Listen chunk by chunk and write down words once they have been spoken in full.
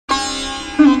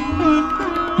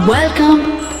Welcome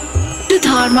to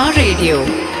Dharma Radio.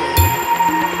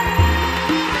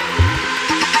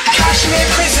 Kashmir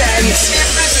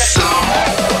presents Dharma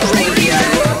Radio.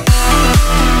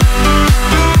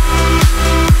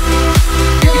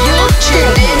 You're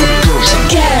tuned in to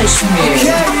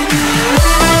Kashmir.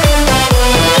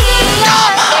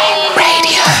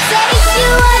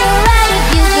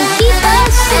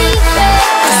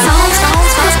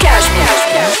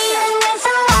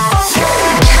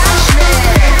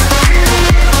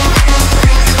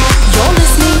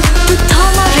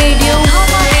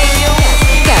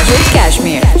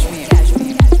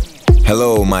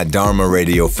 Hello, my Dharma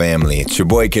Radio family. It's your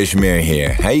boy Kashmir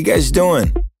here. How you guys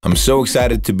doing? I'm so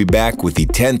excited to be back with the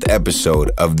 10th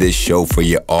episode of this show for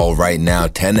you all right now.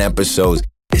 10 episodes.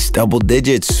 It's double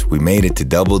digits. We made it to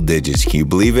double digits. Can you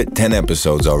believe it? 10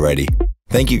 episodes already.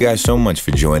 Thank you guys so much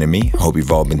for joining me. Hope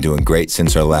you've all been doing great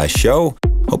since our last show.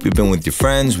 Hope you've been with your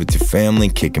friends, with your family,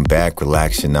 kicking back,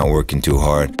 relaxing, not working too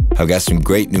hard. I've got some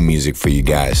great new music for you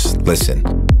guys. Listen,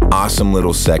 awesome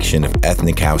little section of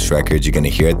ethnic house records you're going to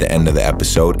hear at the end of the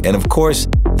episode. And of course,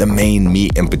 the main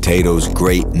meat and potatoes,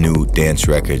 great new dance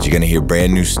records. You're going to hear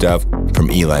brand new stuff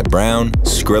from Eli Brown,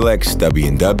 Skrillex,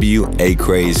 W&W,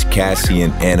 ACRAZE,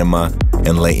 Cassian, Anyma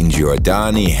Layton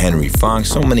Giordani, Fong.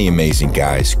 So many amazing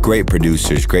guys, great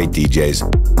producers, great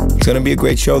DJs. It's going to be a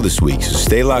great show this week, so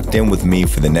stay locked in with me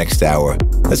for the next hour.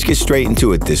 Let's get straight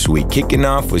into it this week, kicking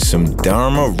off with some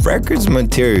Dharma Records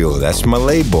material. That's my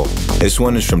label. This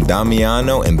one is from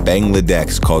DAMIANO and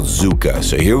Bangladesh called Zouka.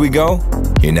 So here we go.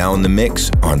 You're now in the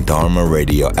mix on Dharma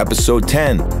Radio, episode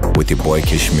 10 with your boy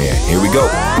Kashmir. Here we go.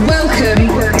 Welcome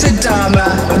to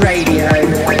Dharma Radio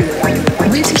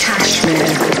with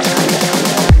Kashmir.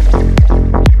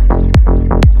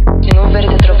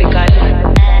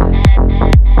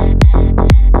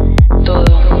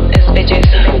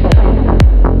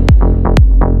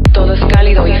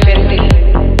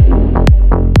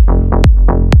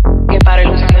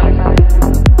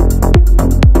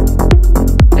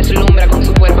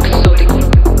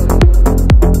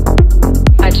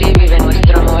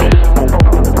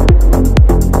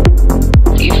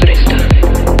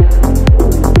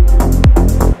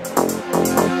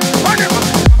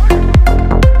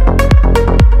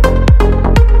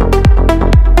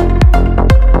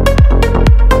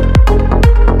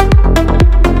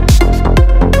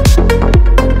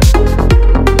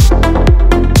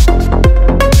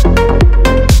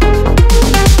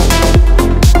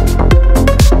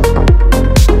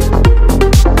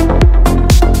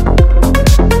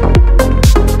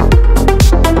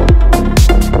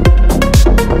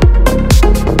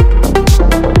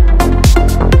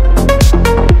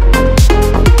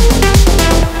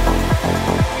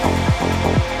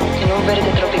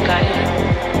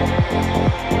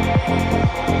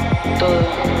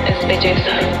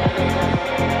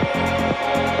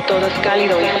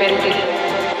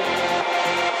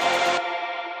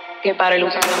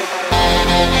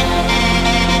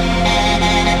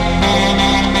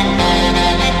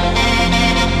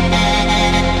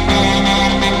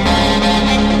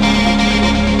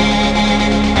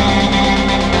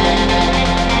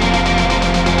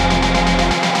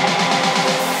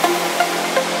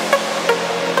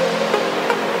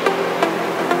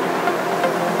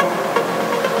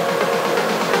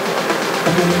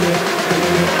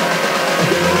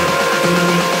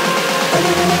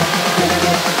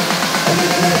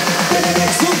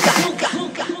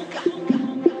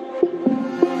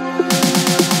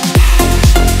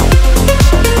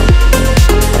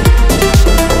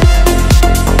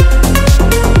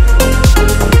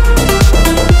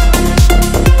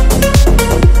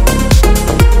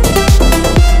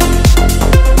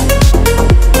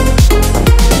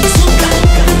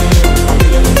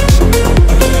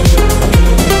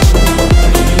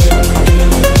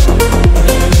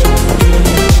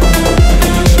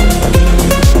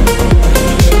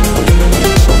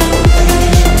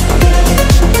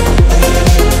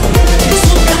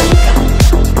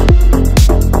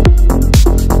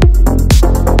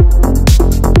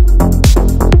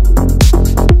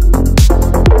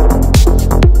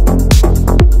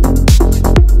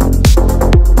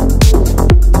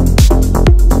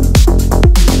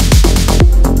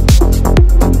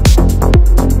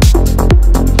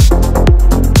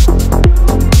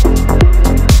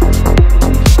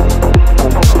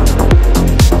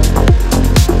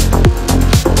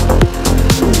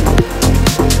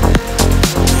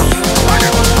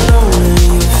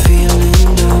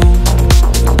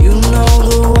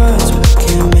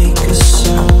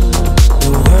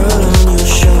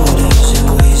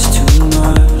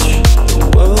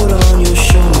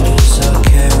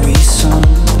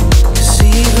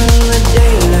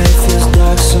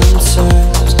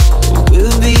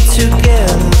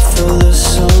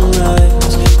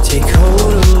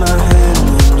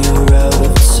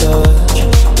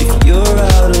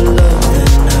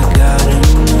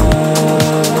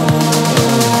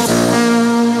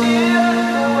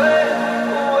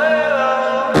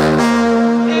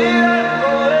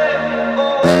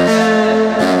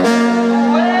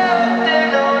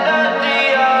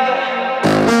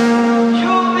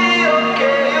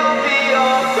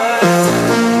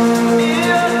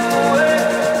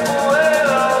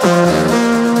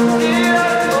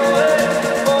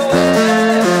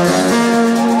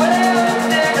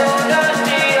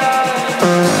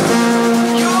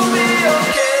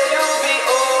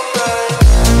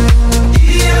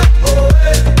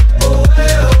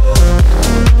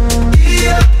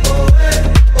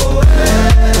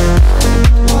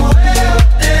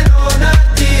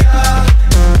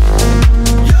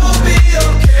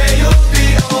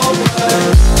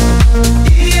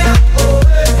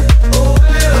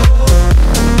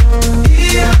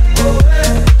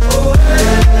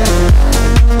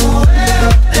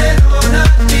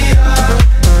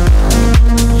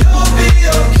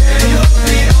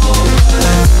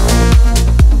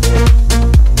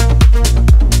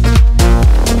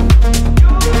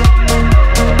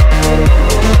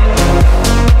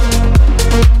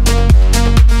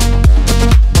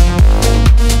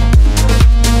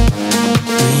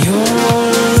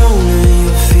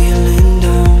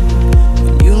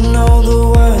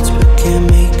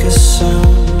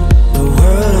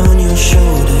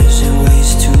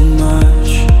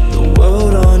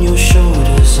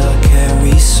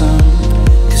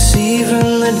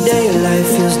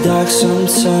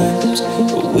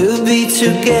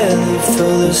 together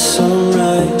for the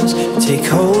sunrise. Take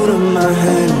hold of my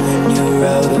hand when you're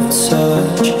out of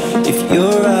touch. If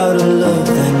you're out of love,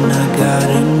 then I got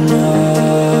enough.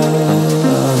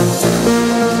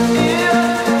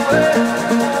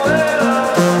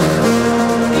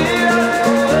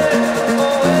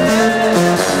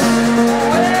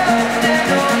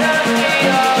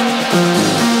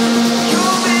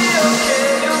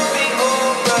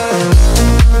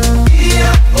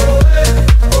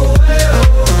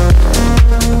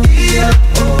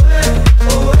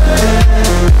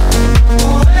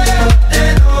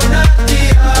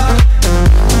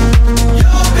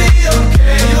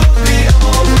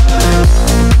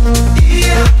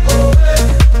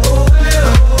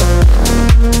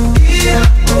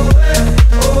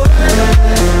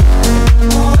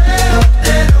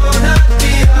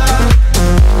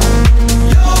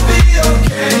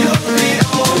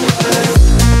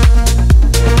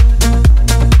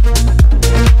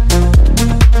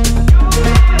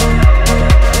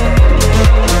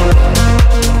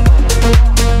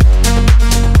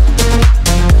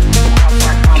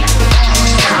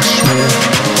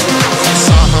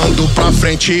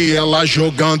 Ela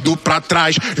jogando pra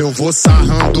trás, eu vou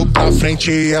sarrando pra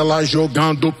frente, ela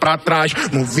jogando pra trás.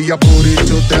 Movia booty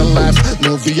to the left,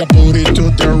 movia booty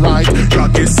to the right.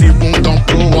 Joga esse bundão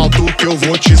pro alto que eu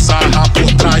vou te sarrar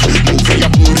por trás. Movia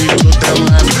booty to the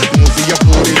left, movia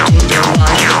booty to the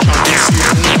right. Joga esse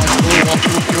bundão pro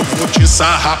alto que eu vou te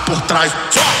sarrar por trás.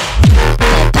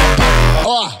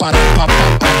 Ó, para pa pa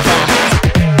pa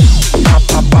pa, pa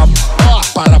pa pa, ó,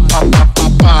 para pa pa pa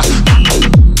pa.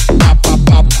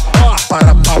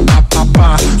 Para pa pa pa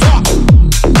pa,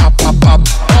 pa pa pa,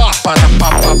 para pa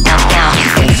pa pa pa.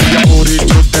 Movia booty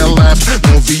to the left,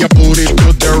 movia booty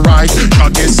to the right.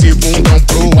 Joga esse bundão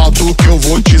pro alto que eu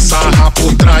vou te sarrar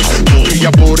por trás.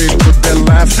 Movia booty to the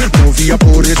left, movia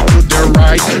booty to the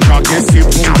right. Joga esse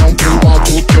bundão pro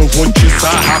alto que eu vou te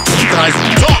sarrar por trás.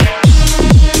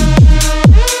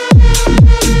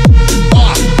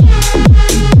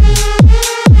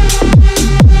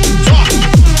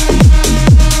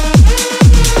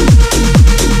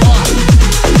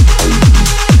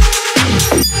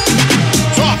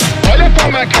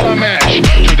 Ela mexe,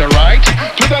 to the right,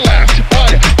 to the left.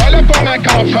 Olha como é que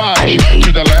ela faz,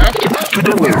 to the left, to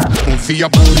the left. Movia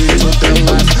booty to the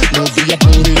left, movia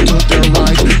booty to the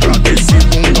right. Joga esse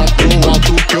bundão pro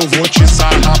alto que eu vou te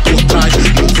sarrar por trás.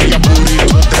 Movia booty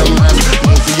to the left,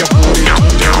 movia booty to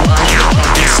the right.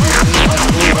 Joga esse bundão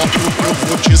pro alto que eu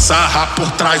vou te sarrar por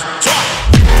trás.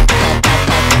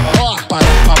 Para pa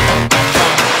pa pa pa.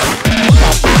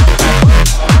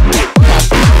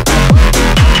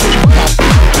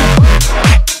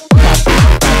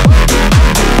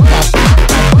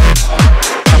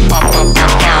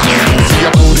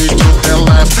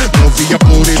 Movia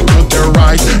booty to the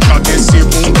right. Joga esse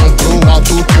bundão pro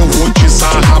alto que eu vou te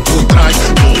sarrar por trás.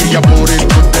 Movia booty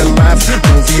to the left,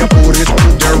 movia booty to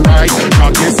the right.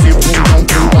 Joga esse bundão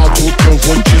pro alto que eu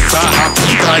vou te sarrar por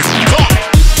trás.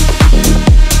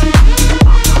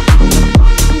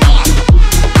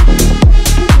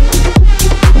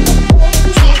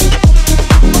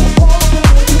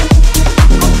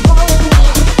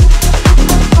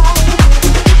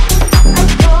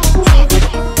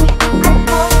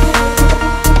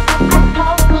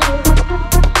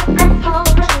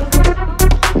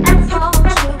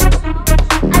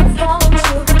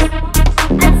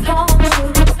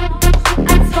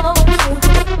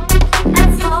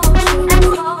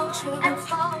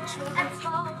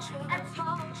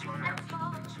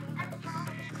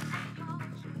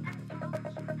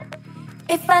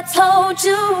 If I told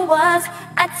you once,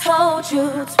 I told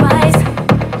you twice.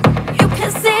 You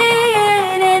can see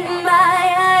it in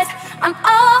my eyes. I'm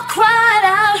all cried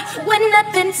out with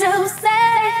nothing to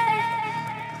say.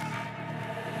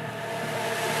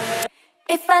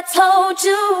 If I told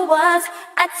you once,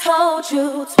 I told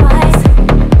you twice.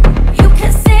 You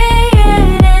can see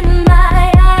it in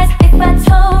my eyes. If I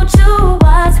told you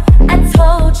once, I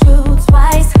told you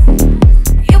twice.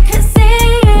 You can see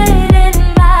it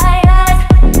in my eyes.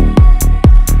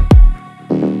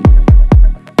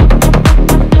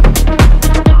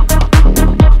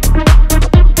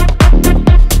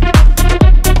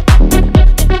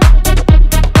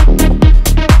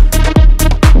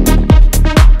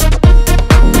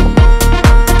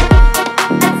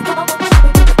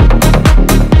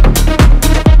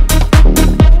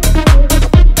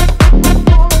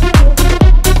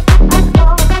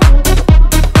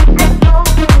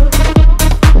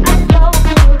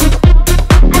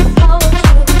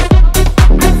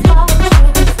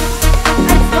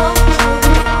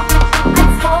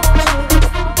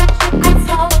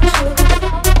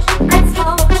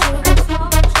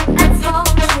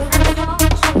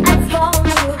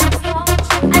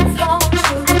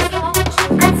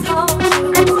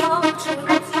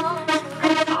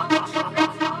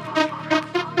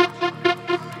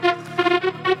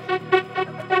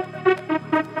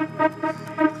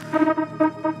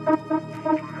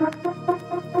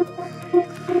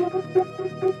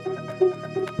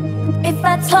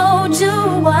 I told you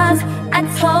once, I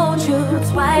told you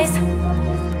twice.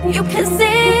 You can see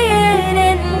it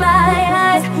in my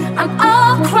eyes. I'm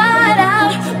all cried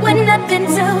out with nothing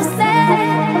to say.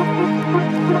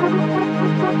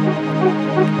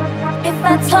 If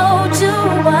I told you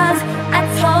once, I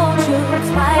told you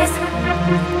twice.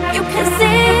 You can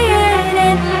see it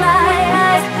in my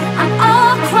eyes. I'm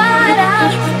all cried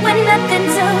out with nothing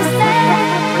to say.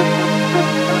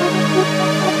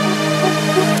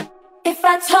 If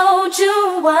I told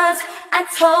you once, I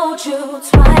told you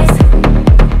twice.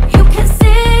 You can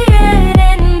see it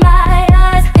in my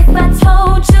eyes. If I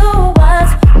told you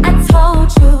once, I told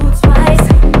you twice.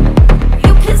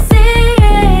 You can see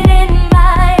it in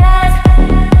my eyes.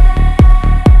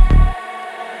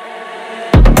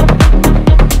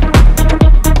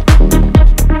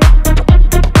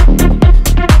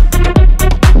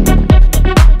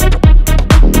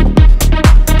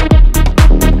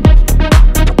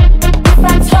 If I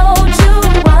told you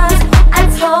once, I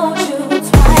told you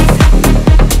twice.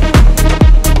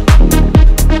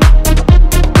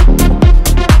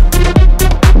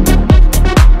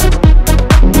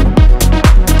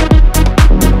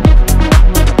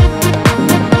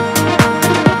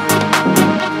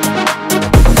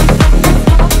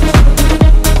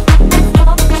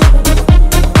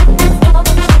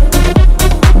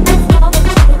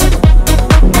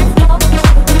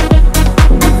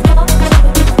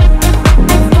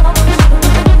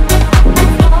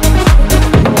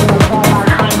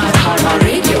 Dharma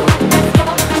Radio.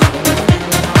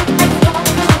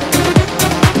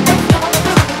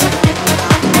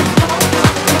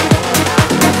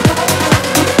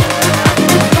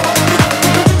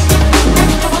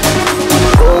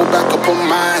 Roll back up on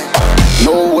mine.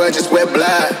 No word, just wear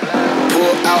black.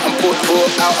 Pull out and put,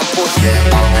 yeah,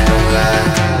 don't lie.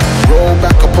 Roll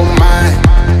back up on mine.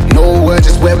 No word,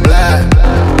 just wear black.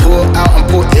 Pull out and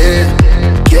put, yeah,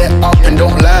 get up and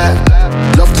don't lie.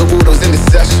 Love to all those in the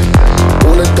session.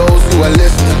 All of those who are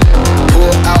listening.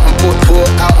 Pull out and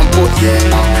put, yeah,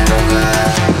 don't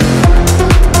lie.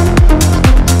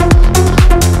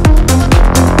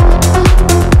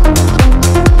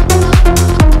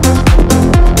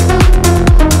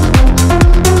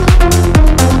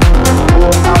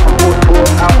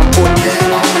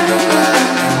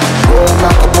 Roll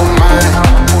back up on mine.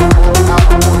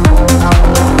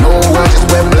 No word, just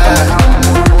wear black.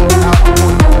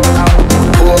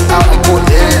 Pull out and put,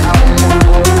 yeah,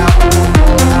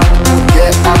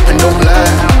 get up and don't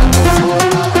lie. Love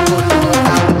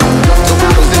to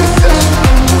all those in the session.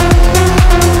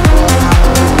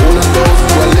 All of those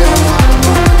who are listening.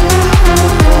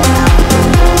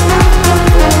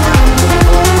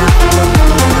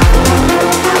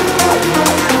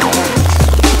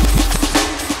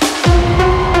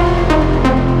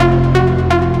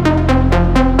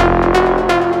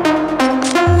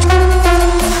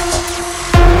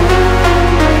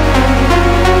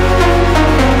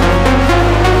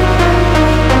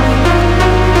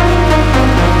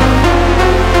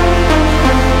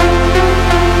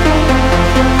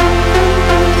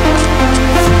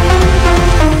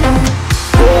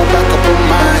 Roll back up on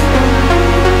mine.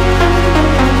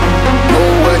 No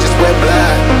word, just wear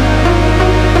black.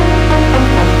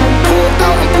 Pull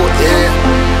out and put,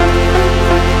 yeah,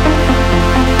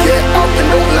 get up and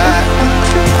don't lie.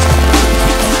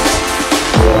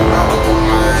 Roll back up on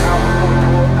mine. Pull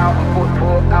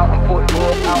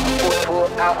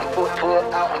out and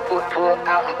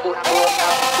put,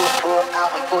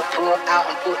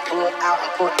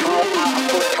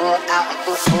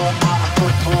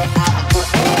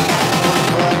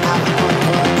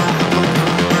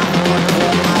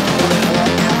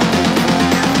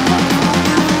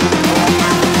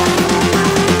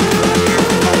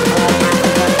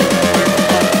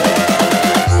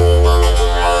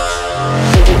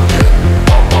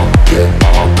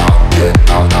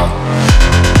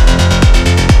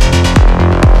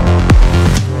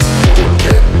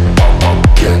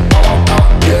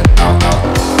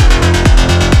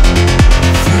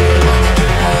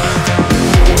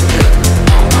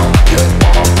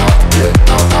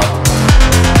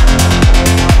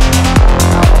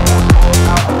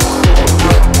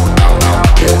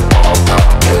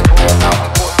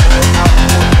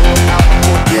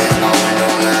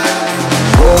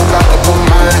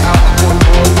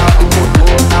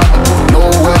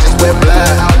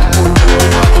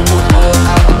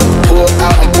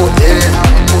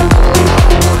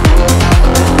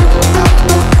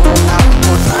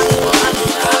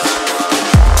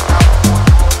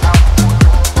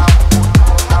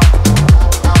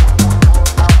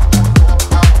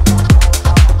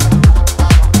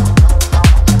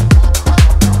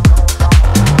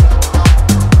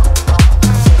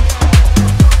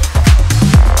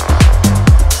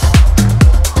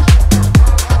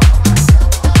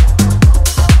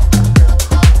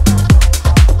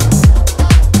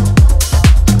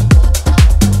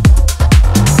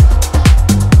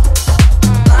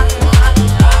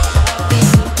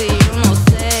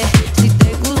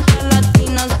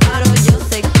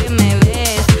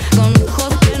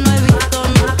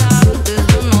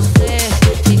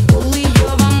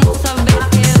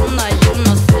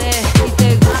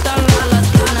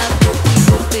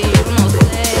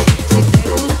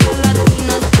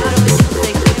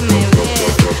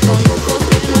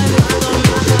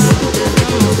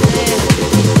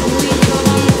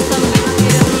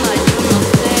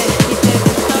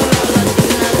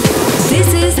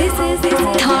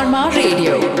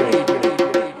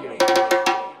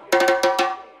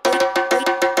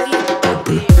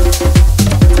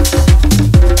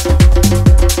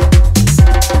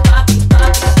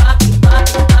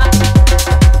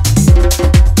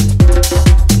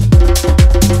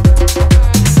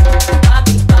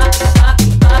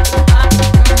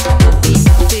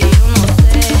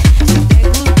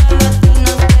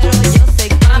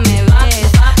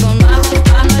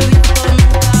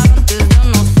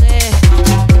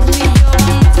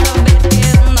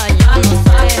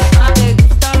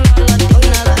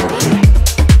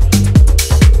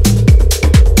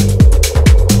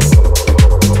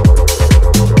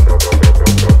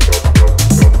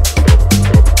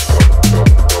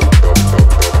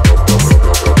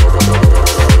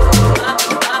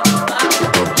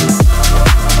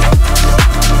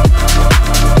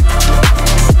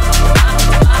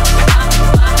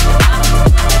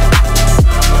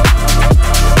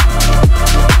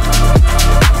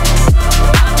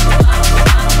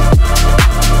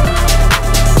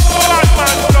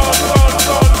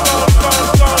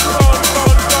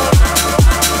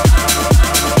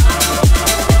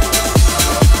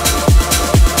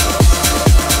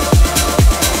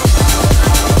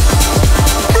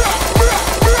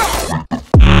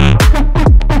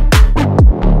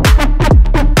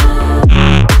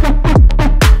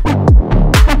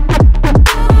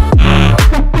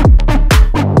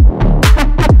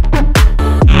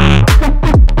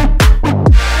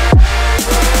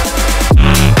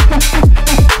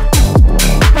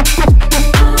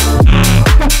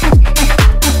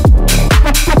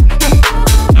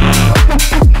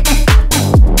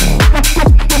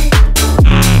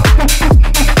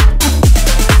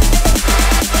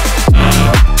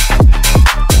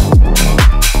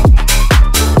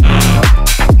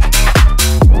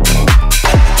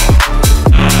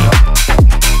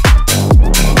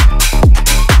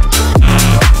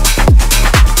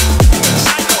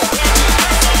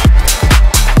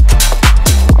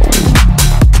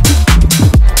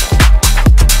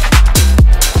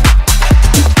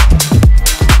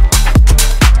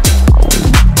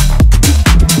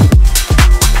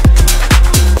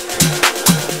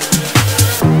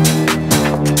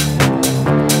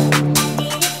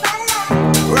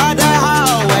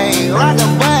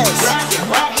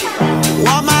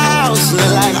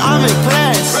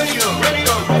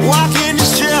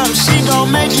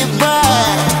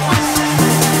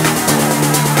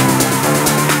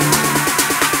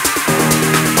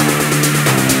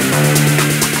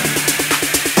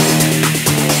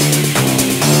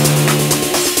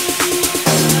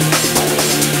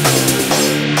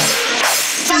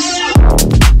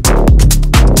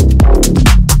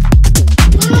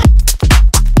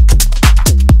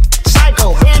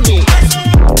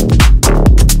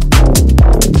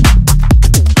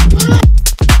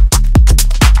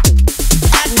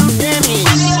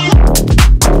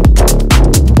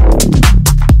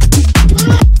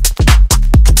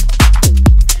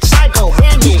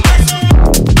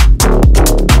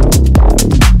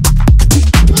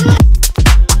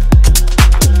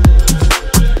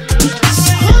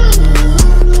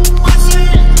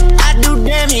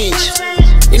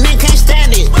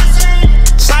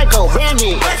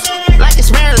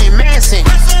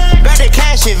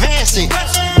 shit fancy.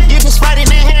 Get the Sprite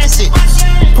and enhance it.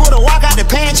 Pull the walk out the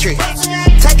pantry.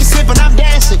 Take a sip and I'm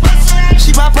dancing.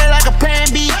 She might play like a pan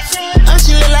B.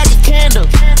 She lit like a candle.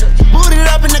 Boot it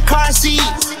up in the car seat.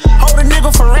 Hold a nigga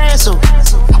for ransom.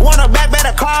 Want her back,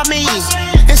 better call me.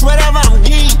 It's whatever, I'm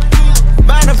geek.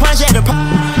 Bind the punch at the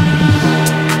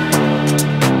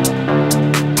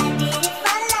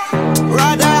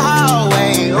Ride the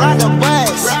hallway, ride the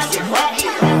bus.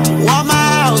 Walk my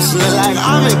house, look like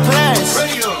I'm in class.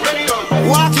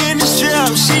 Walk in the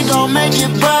strip, she gon' make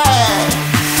it buzz.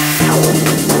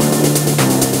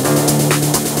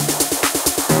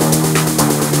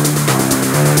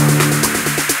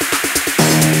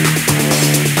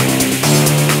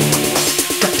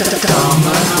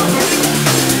 Dharma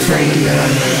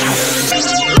Radio.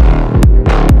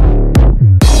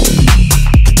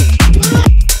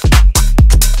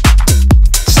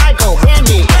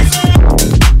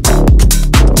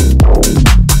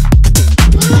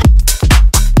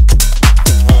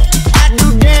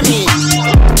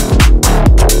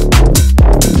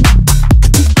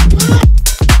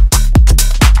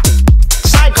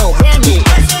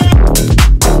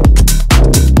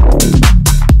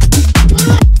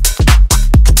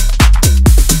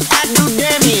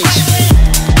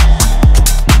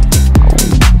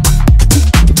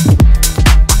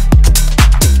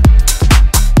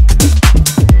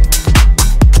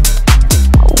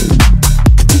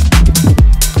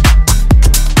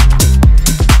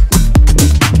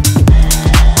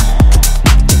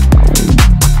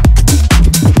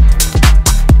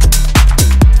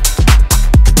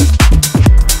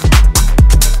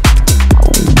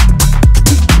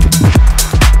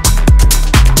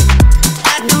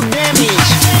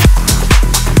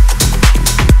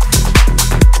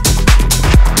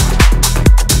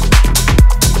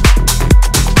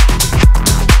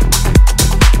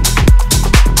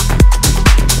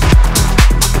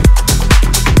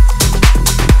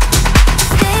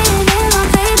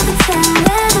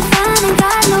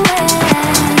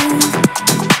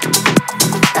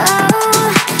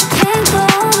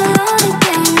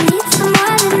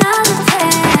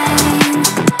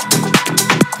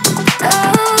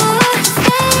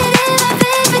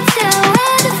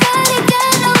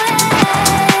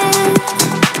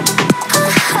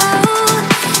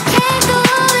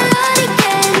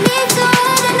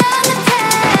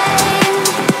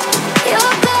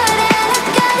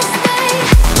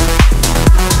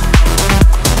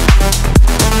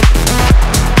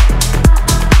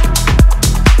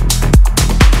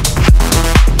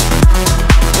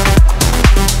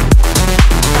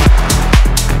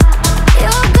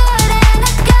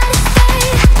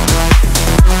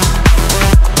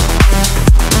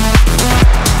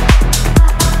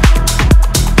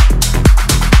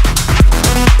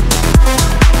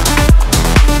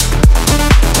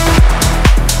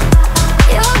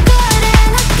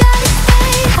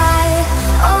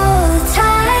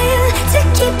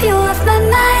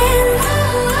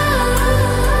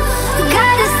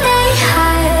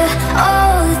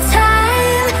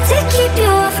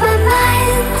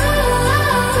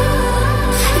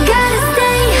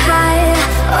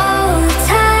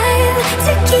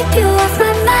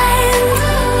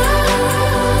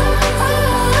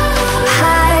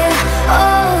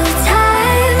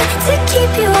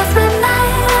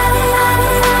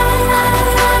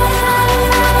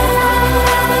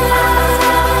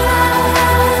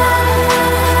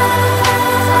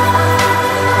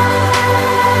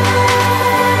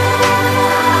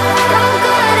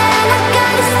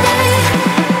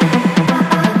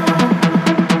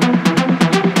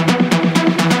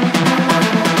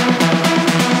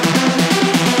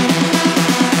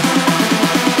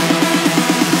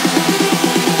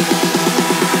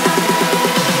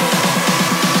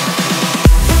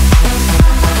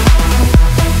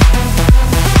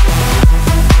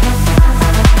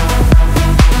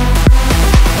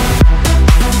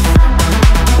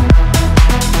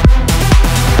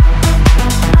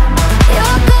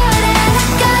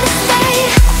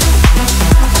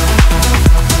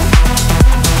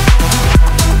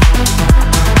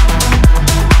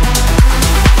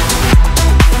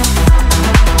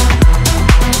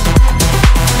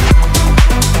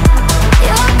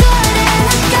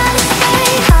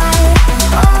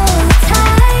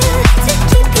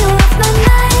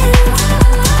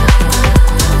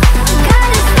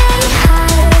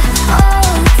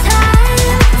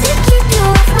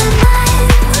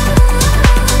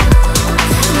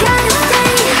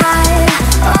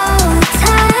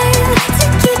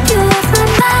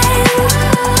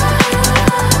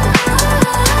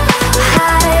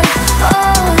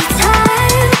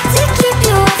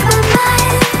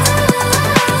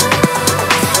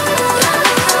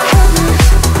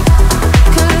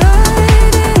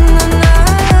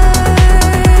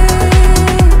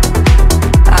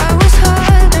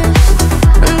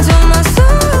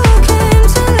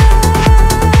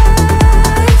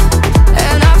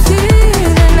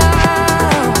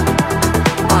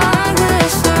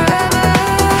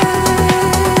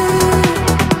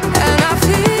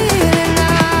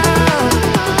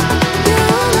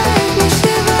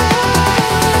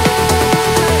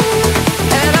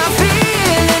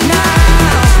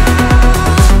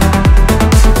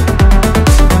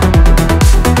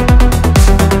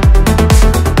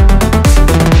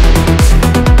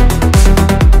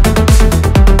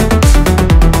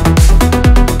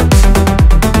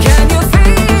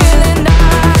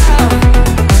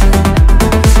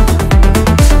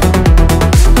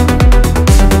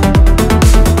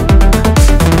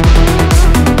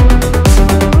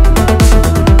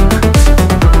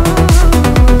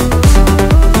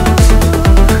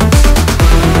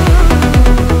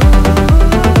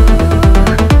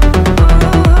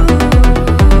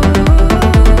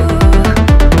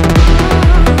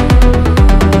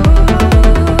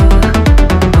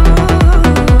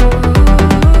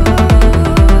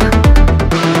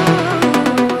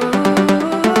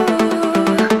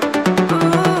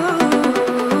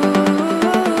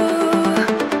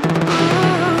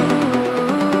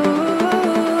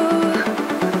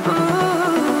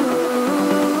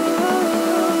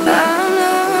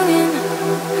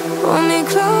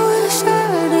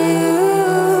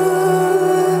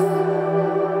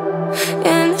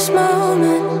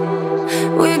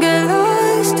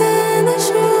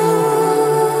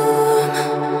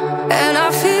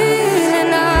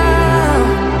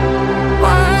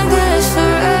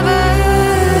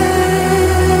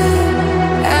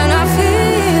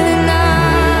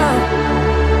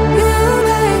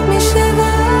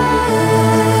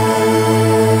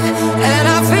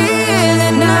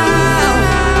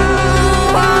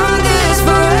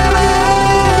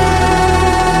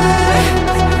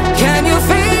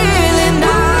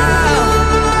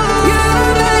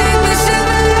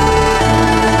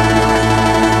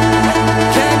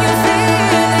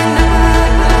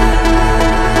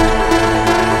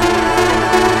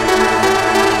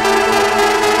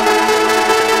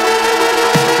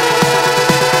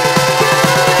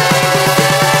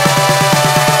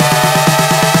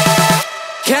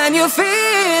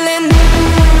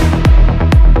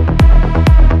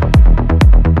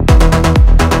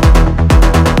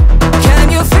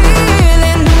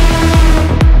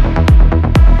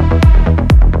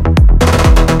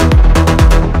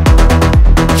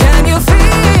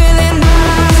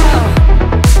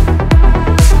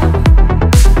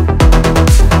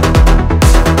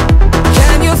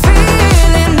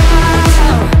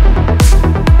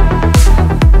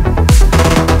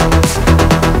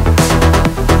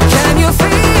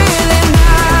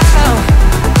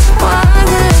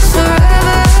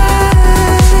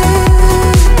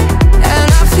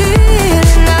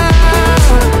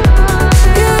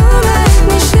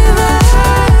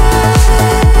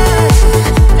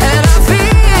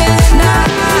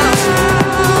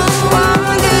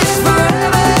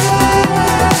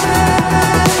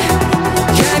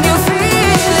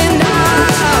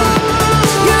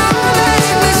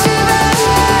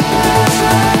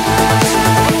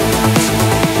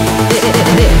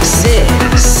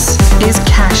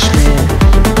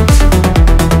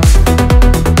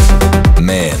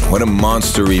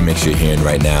 monster remix you're hearing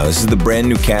right now. This is the brand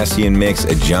new Cassian mix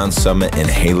of John Summit and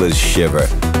Hayla's Shiver.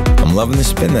 I'm loving the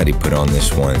spin that he put on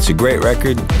this one. It's a great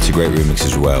record, it's a great remix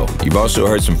as well. You've also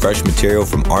heard some fresh material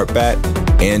from ARTBAT,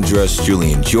 Andruss,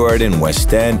 Julian Jordan,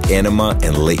 Westend, Anyma,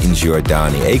 and Layton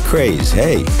Giordani. ACRAZE,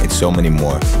 hey, and so many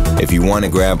more. If you want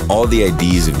to grab all the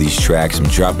IDs of these tracks I'm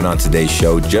dropping on today's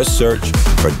show, just search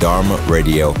for Dharma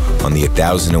Radio on the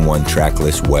 1001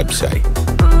 Tracklist website.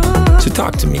 So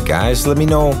talk to me, guys. Let me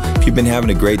know if you've been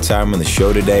having a great time on the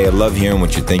show today. I love hearing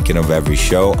what you're thinking of every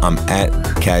show. I'm at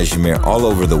KSHMR all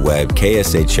over the web,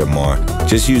 KSHMR.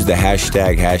 Just use the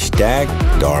hashtag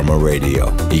Dharma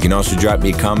Radio. You can also drop me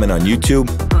a comment on YouTube.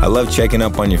 I love checking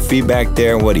up on your feedback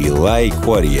there. What do you like?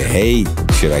 What do you hate?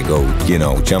 Should I go,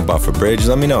 jump off a bridge?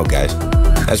 Let me know, guys.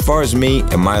 As far as me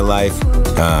and my life,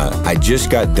 I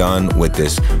just got done with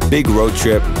this big road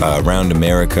trip around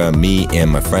America. Me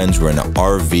and my friends were in an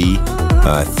RV,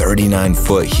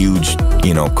 39-foot huge,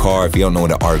 car. If you don't know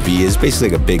what an RV is, basically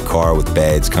like a big car with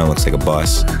beds, kind of looks like a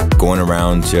bus, going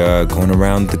around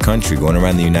the country, going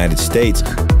around the United States.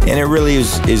 And it really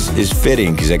is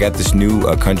fitting because I got this new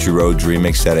Country Roads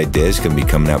remix that I did. It's going to be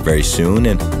coming out very soon.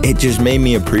 And it just made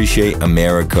me appreciate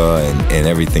America and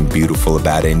everything beautiful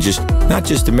about it. And just not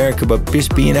just America, but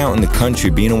just being out in the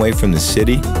country, being away from the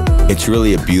city. It's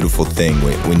really a beautiful thing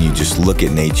when you just look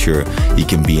at nature. You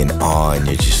can be in awe and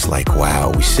you're just like,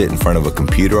 wow, we sit in front of a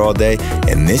computer all day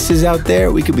and this is out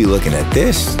there. We could be looking at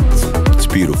this. It's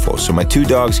beautiful. So my two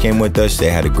dogs came with us.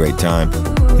 They had a great time.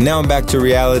 Now I'm back to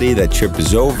reality. That trip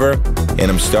is over, and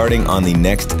I'm starting on the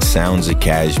next Sounds of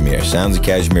Kashmir. Sounds of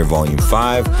Kashmir Volume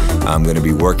 5. I'm going to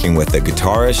be working with a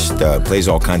guitarist, plays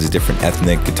all kinds of different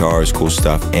ethnic guitars, cool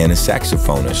stuff, and a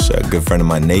saxophonist, a good friend of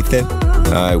mine, Nathan.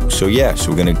 So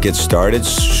we're going to get started.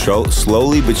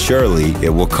 Slowly but surely,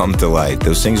 it will come to light.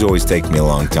 Those things always take me a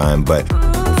long time, but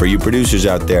for you producers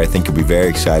out there, I think you'll be very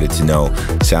excited to know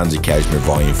Sounds of Kashmir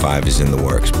Volume 5 is in the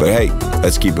works. But hey,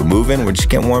 let's keep it moving. We're just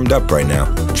getting warmed up right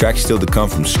now. Tracks still to come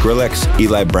from Skrillex,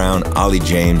 Eli Brown, Ollie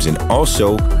James, and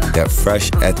also that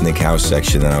fresh ethnic house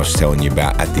section that I was telling you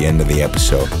about at the end of the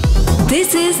episode.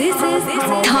 This is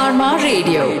Dharma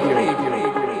Radio.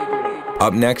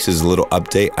 Up next is a little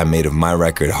update I made of my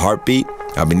record, Heartbeat.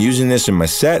 I've been using this in my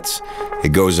sets. It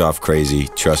goes off crazy,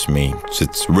 trust me.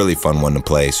 It's a really fun one to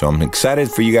play, so I'm excited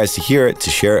for you guys to hear it, to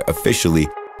share it officially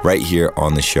right here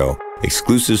on the show.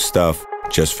 Exclusive stuff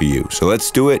just for you. So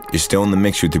let's do it. You're still in the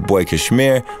mix with your boy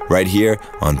Kashmir right here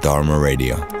on Dharma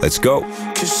Radio. Let's go.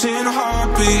 Cause in a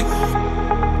heartbeat,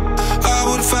 I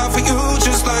would fight for you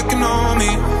just like an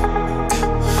army.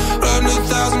 Run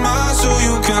 1,000 miles so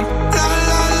you can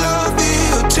love me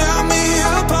or tear me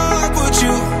apart. Would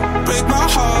you break my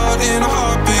heart in a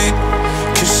heartbeat?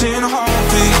 Cause in a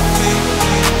heartbeat,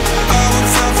 I would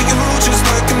fight for you just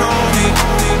like an army.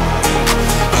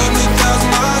 Run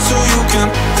 1,000 miles so you can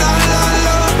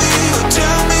love me or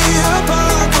tear me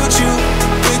apart. Would you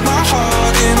break my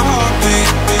heart in a heartbeat?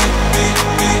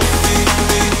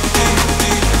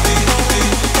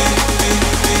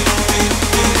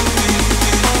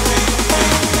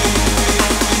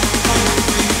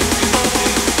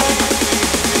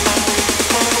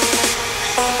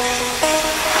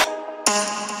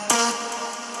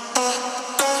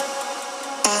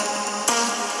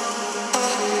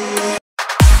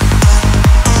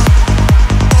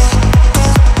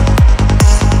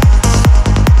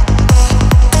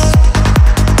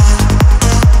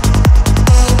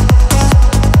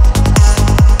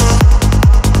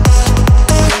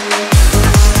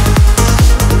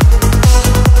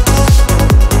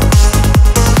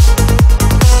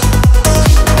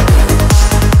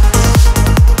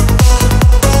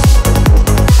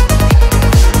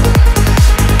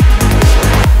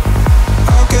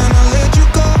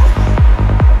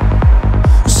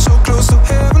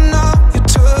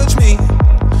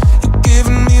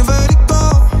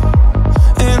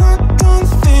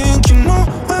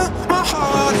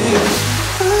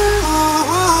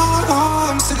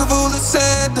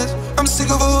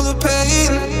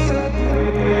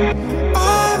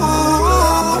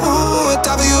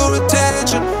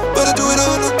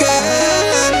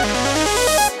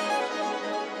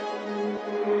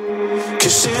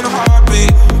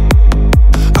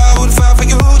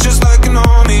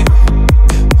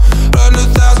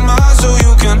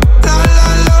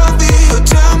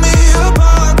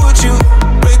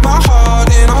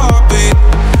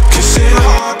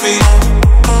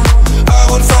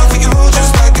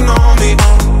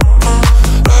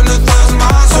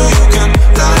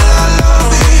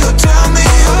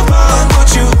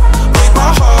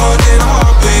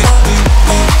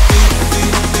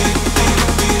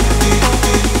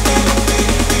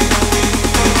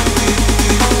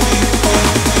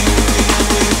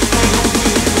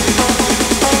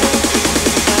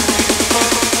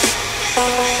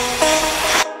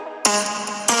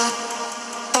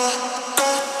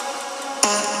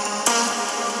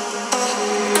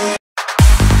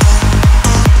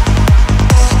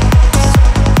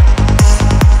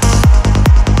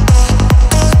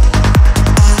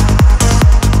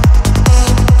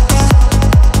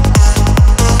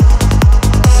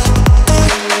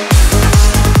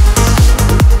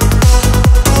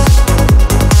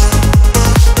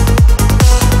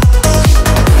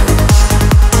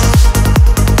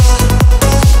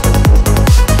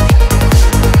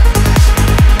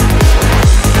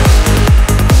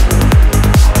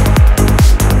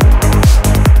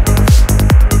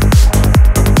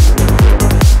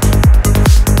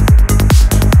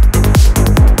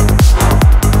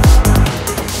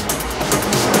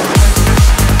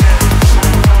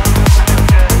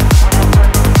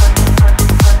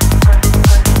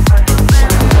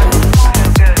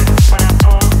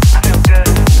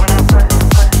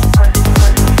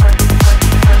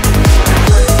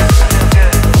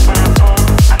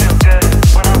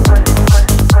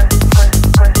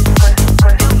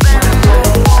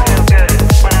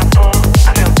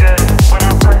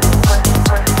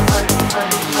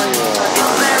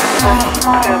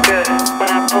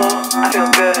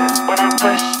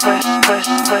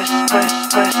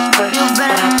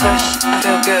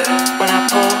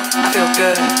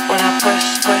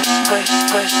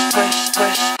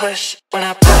 push, when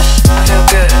I push, I feel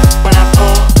good. When I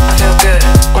pull, I feel good.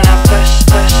 When I push,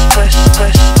 push, push,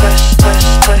 push, push, push,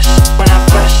 push. When I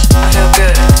push, I feel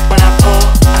good. When I pull,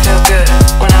 I feel good.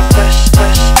 When I push,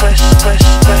 push, push, push,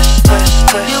 push, push,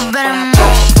 push. You better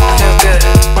push, I feel good.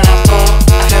 When I pull,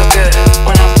 I feel good.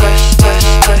 When I push, push,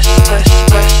 push, push,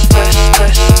 push, push,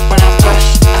 push. When I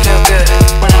push, I feel good.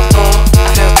 When I pull, I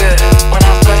feel good. When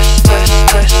I push, push,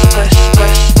 push, push,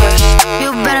 push, push. You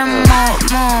better move.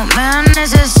 Me es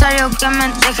necesario que me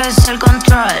dejes el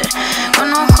control.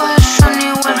 Con ojos de Johnny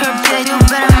Walker pide. You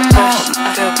better move. I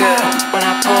feel good. When I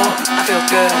pull, I feel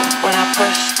good. When I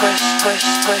push, push, push,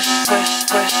 push, push,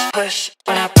 push, push.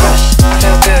 When I push, I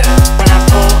feel good. When I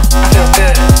pull, I feel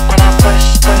good. When I push,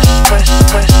 push, push,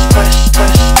 push, push,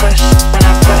 push, push. When I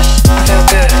push, I feel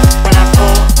good. When I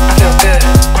pull, I feel good.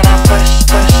 When I push,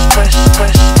 push, push,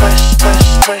 push, push, push,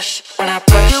 push. When I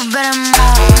push, you better move.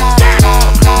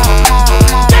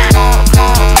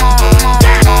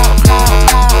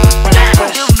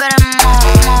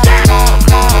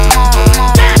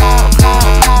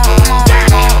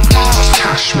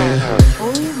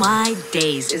 Oh my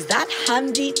days, is that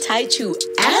Hamdi, TAICHU,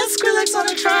 and Skrillex on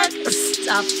the track?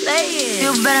 Stop playing.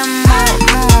 You better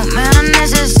move. Me es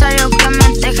necesario que me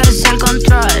dejes el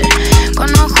control.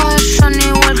 Con ojos de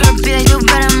Johnny Walker pide. You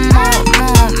better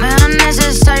move. Me es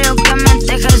necesario que me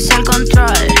dejes el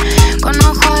control. Con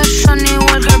ojos de Johnny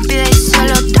Walker pide y se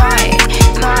lo doy. I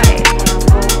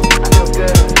feel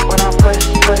good. When I push,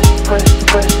 push, push,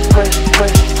 push, push,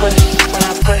 push, push. When I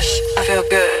push, I feel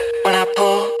good. When I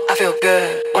pull, I feel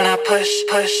good. When I push,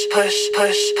 push, push,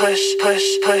 push, push, push,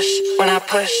 push. When I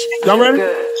push, y'all ready?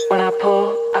 When I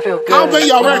pull, I feel good. I don't think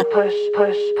y'all ready. Push,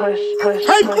 push, push, push.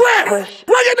 Hey, Brett,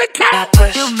 bring in the cat.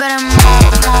 You better move.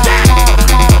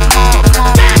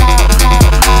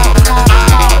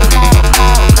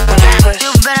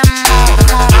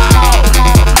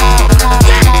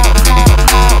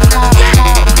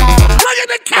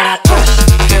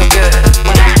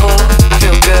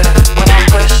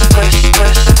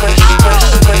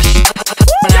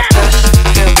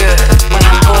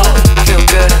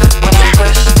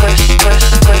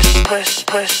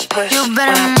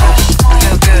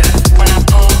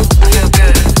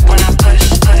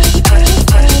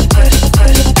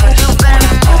 You better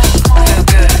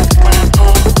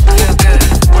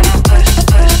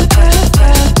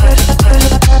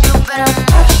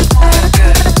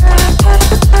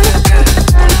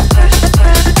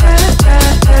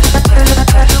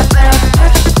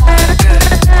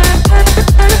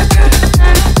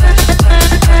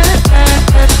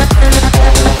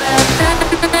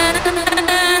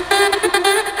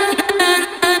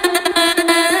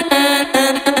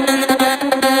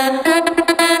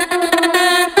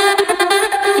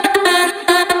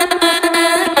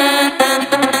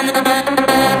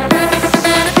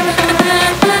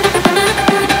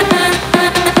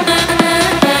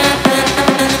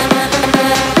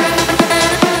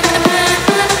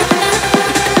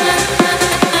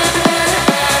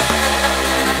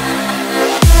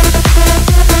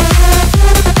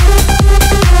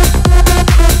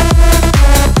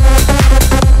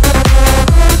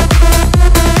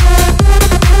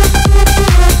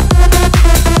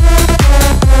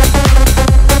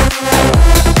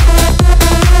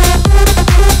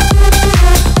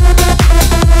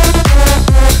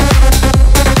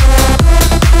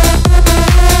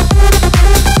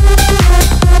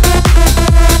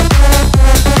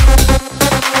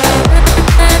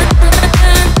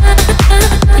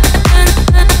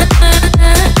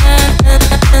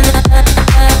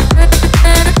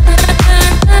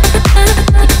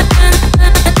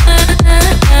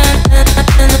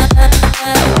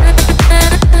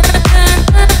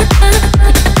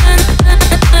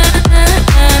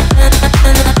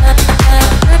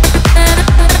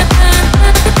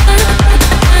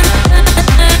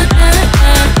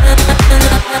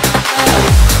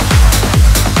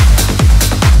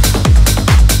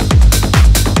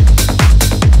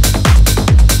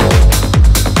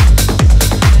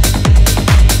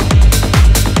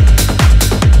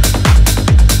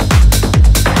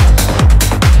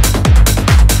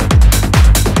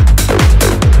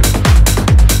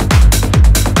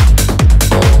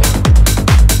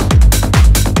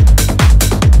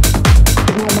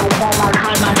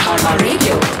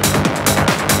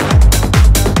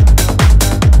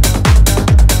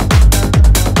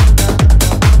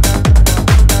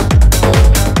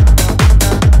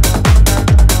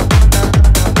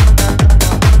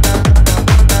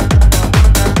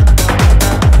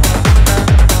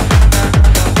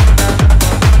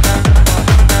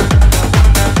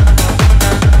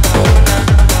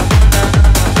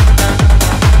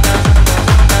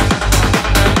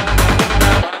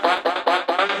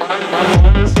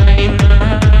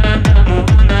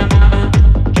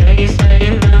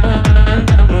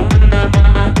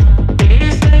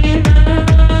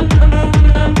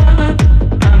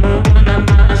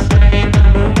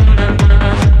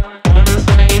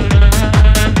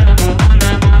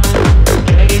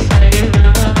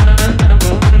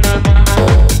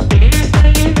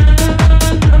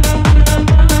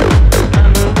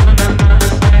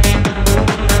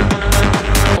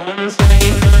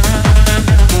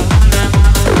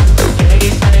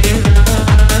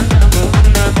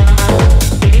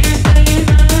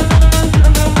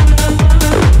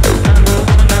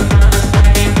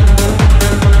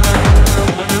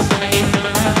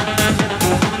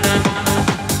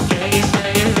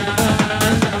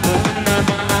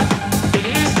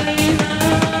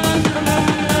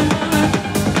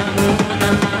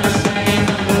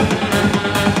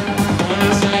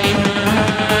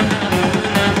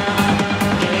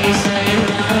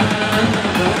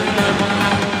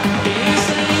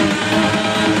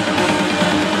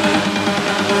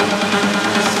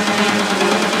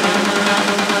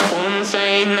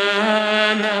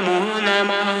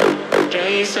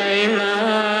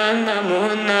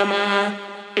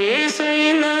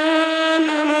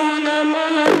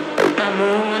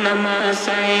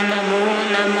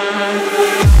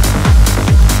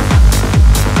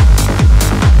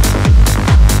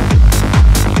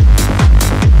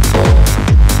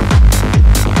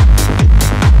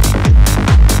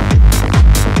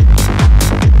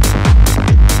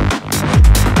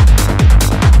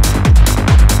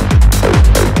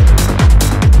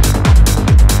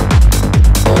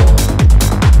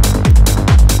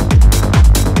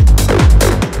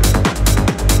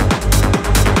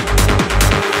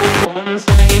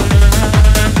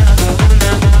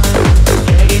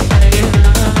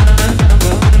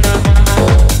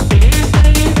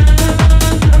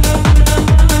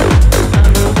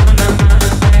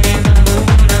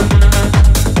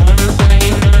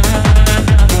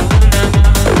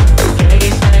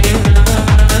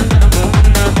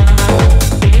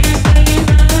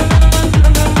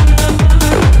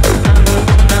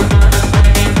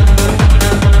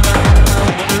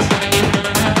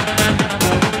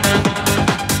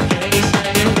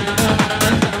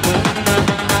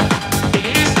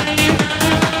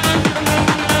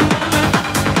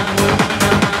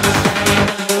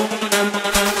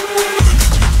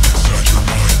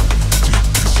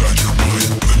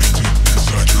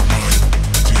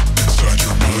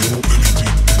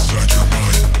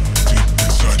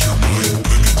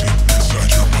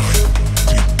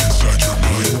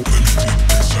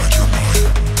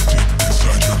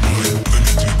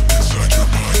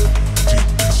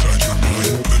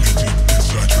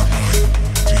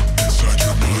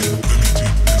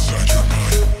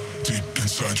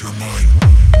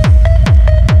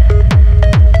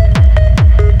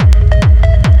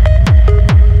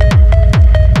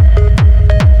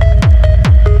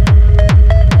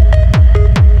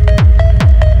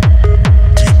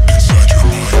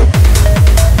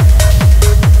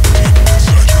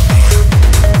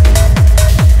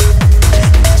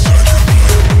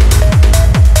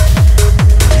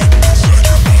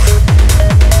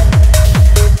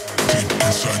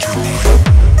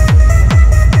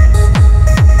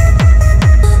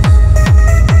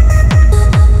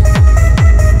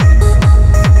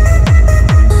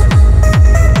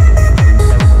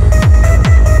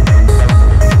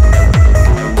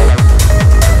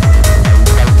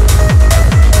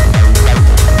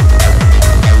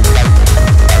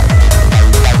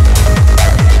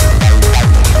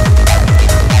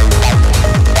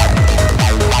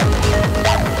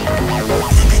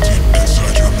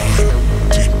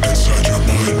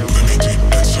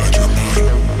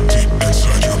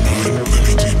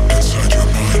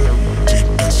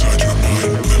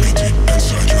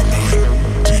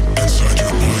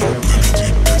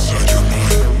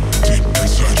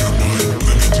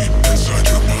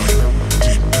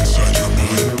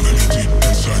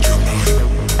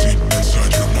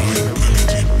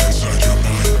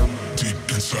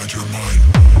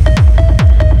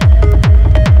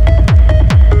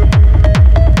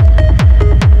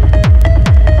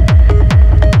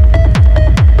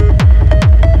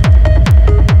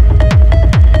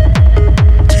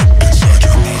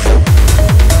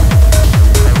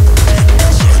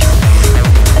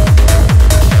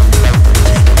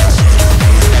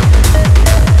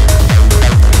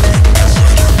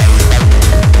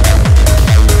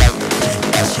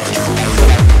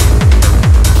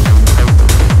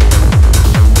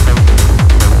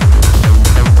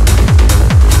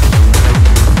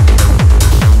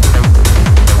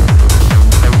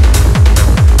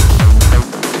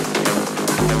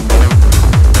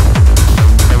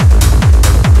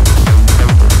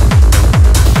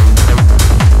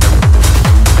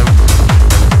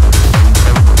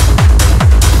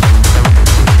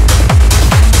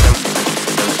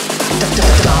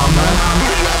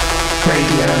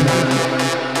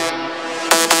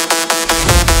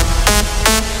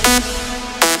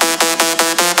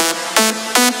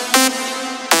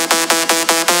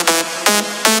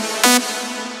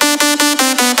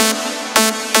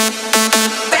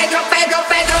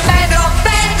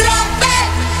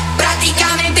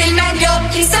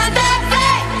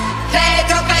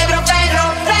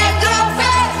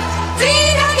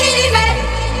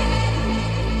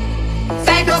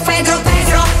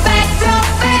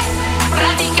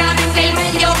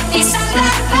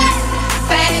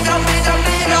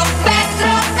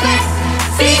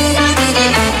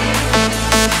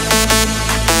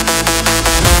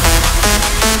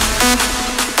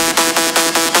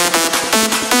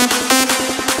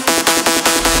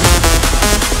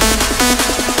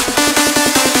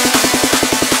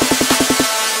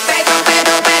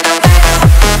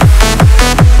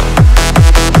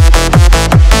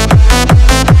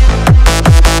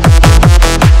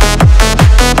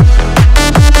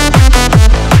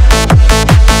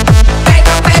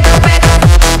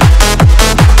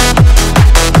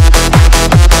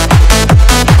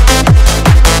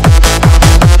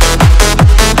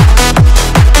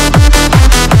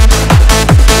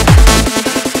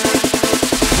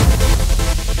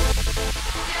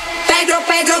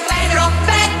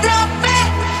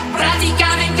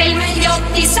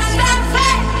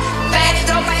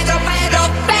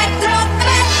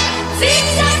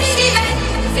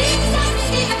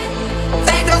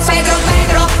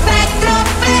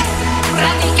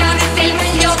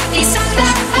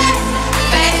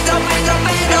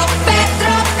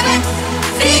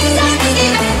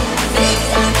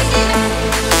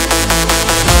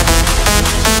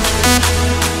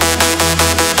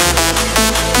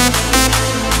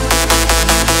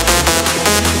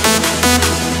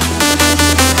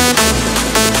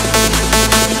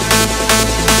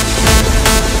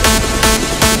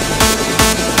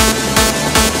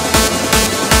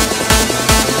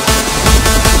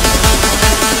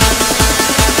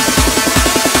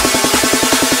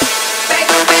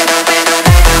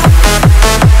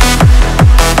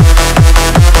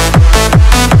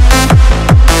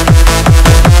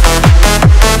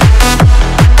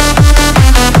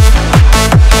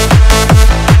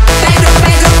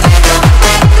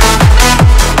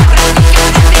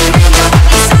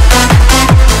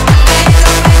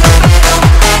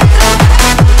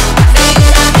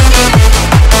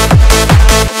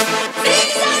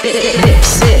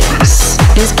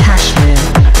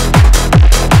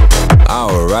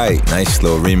Nice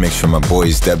little remix from my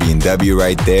boys W&W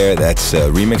right there. That's a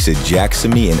remix of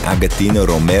Jacksamy and Agatino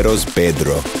Romero's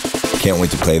Pedro. Can't wait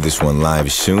to play this one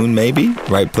live soon, maybe?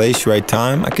 Right place, right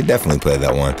time? I could definitely play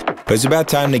that one. But it's about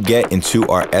time to get into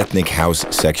our Ethnic House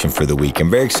section for the week. I'm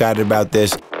very excited about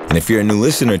this. And if you're a new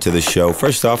listener to the show,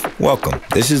 first off, welcome.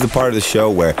 This is the part of the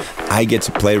show where I get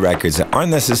to play records that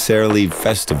aren't necessarily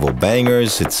festival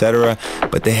bangers, etc.,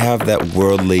 but they have that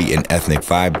worldly and ethnic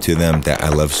vibe to them that I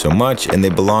love so much, and they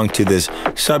belong to this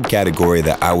subcategory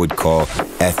that I would call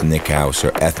Ethnic House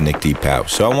or Ethnic Deep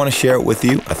House. So I want to share it with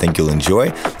you. I think you'll enjoy.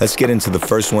 Let's get into the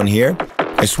first one here.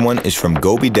 This one is from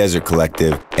Gobi Desert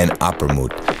Collective and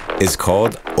Oppermut. It's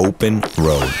called Open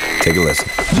Road. Take a listen.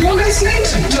 You're listening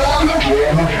to Dharma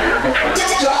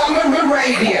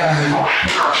Radio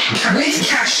with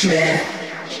Kashmir.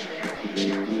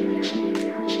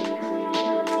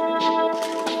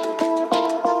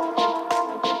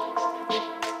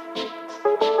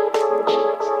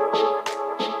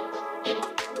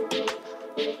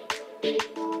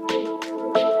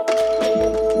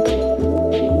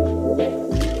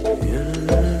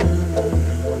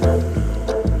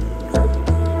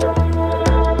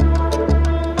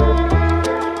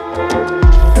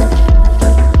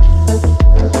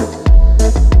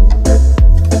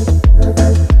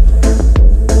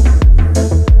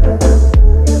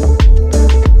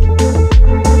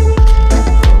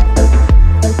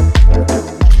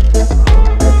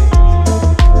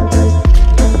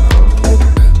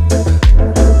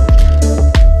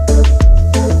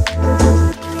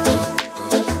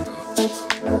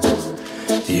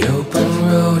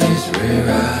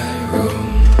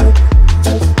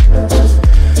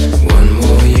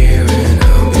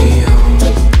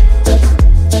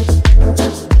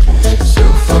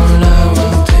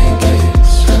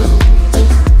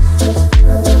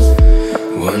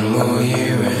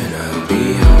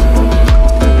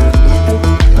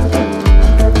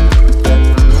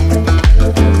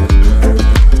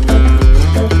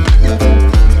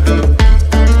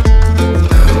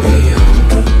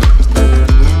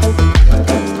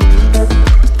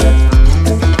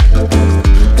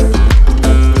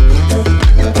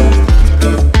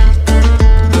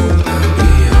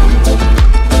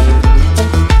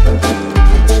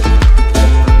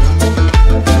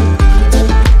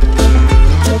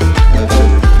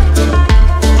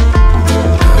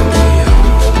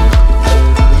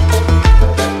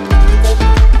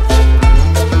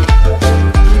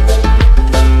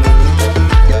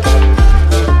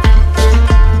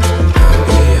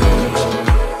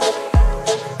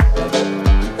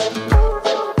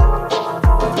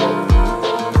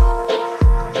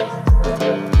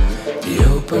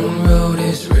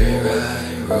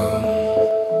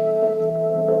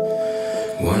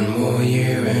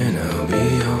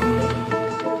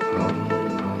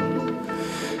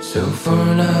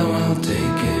 now, I'll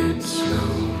take it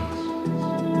slow.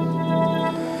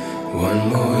 One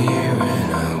more year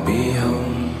and I'll be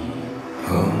home,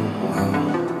 home, home,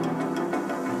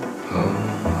 home,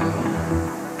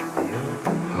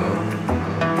 home, home,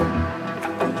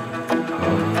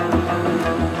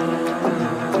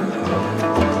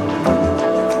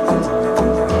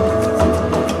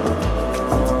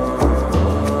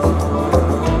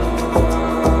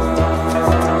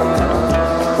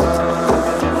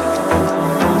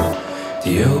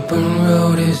 the open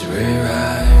road is where I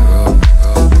roam.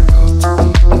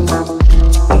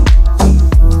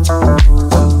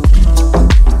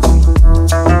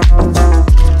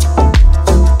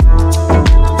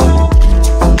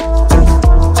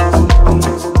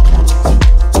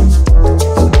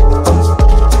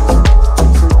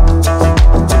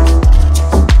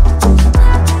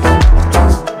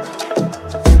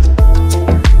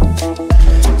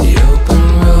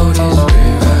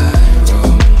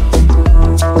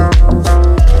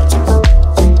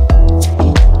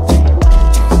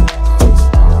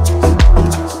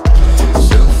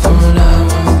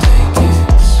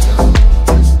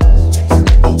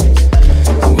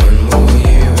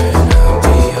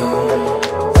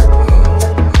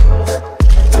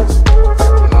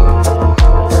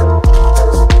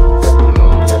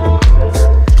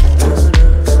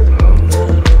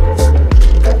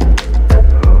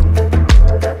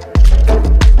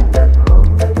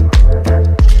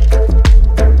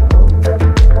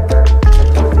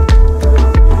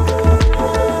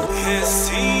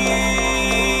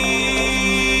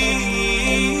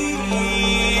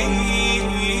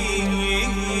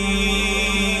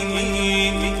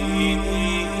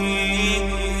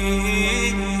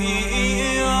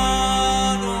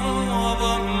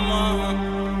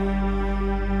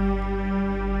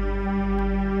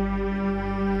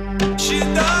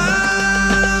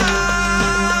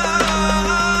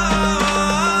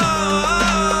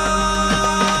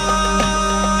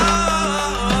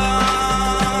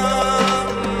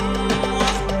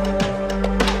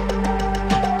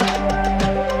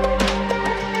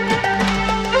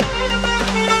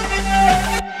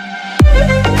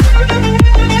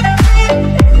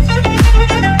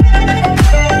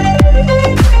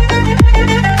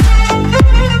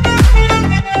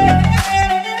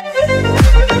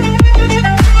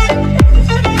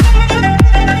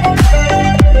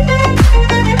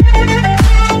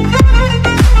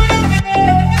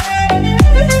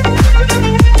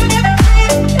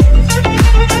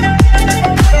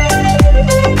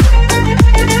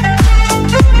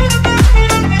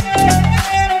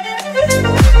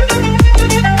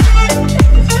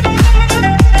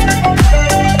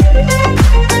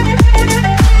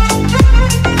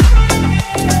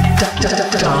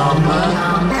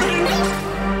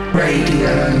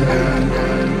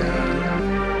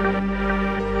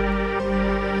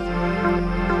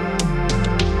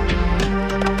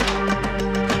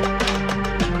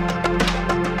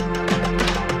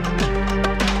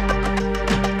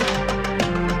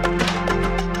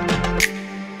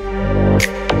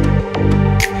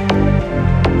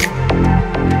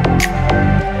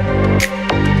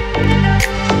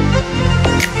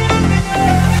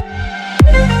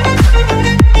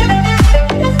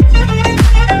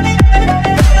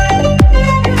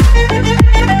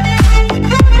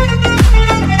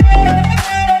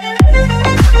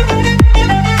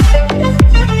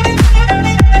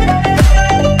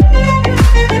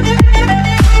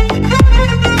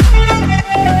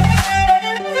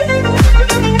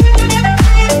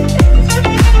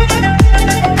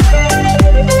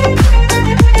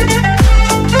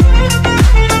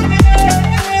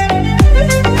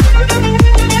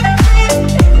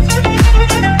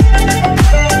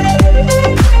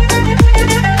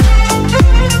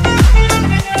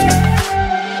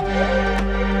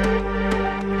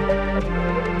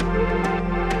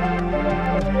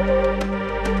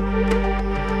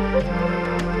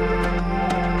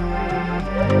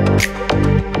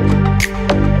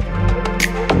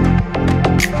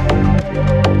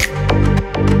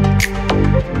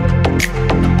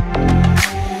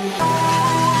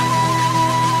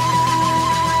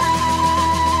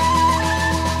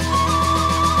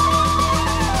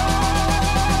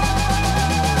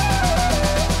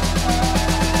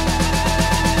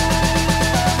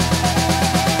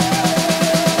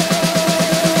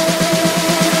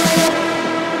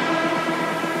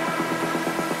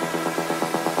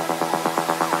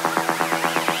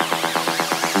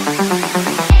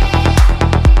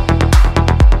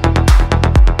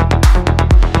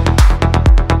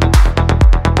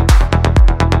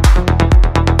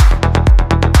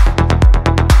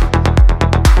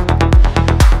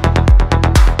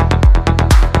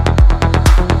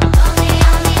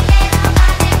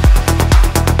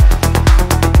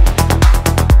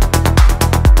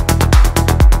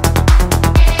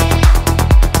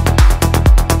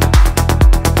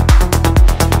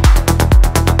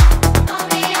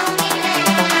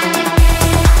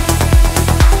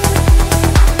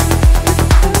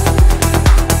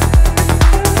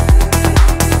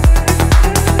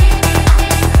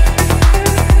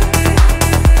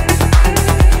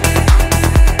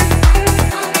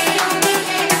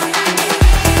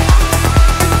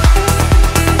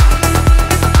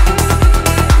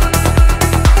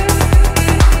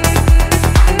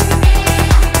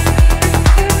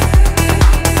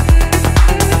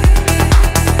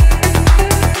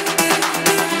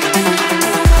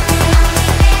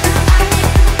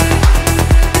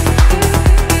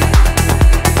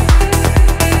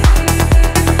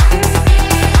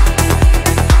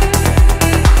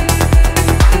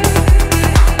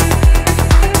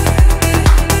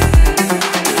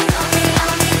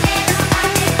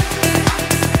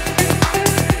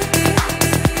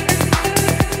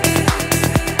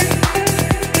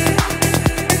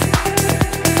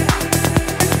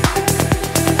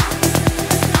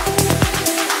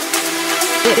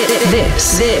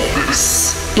 This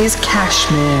is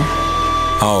Kashmir.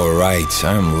 All right,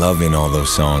 I'm loving all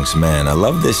those songs, man. I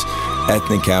love this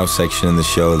ethnic house section in the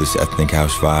show, this ethnic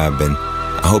house vibe, and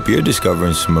I hope you're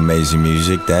discovering some amazing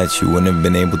music that you wouldn't have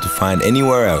been able to find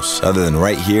anywhere else other than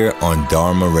right here on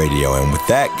Dharma Radio. And with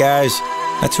that, guys,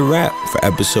 that's a wrap for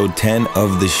episode 10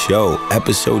 of the show.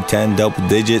 Episode 10, double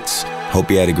digits. Hope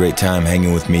you had a great time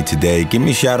hanging with me today. Give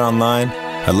me a shout online.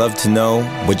 I'd love to know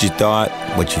what you thought,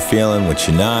 what you're feeling, what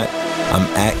you're not. I'm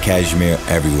at Kashmir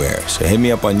everywhere. So hit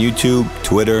me up on YouTube,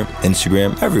 Twitter,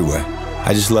 Instagram, everywhere.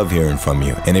 I just love hearing from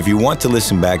you. And if you want to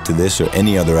listen back to this or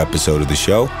any other episode of the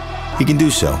show, you can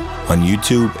do so on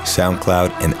YouTube,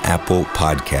 SoundCloud, and Apple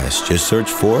Podcasts. Just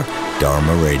search for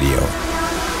Dharma Radio.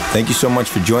 Thank you so much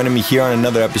for joining me here on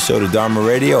another episode of Dharma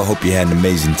Radio. I hope you had an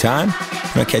amazing time.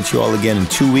 And I'll catch you all again in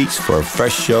 2 weeks for a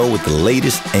fresh show with the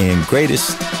latest and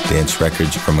greatest dance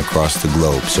records from across the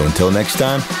globe. So until next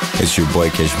time, it's your boy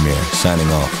Kashmir signing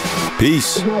off.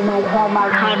 Peace.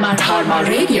 Dharma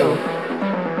Radio.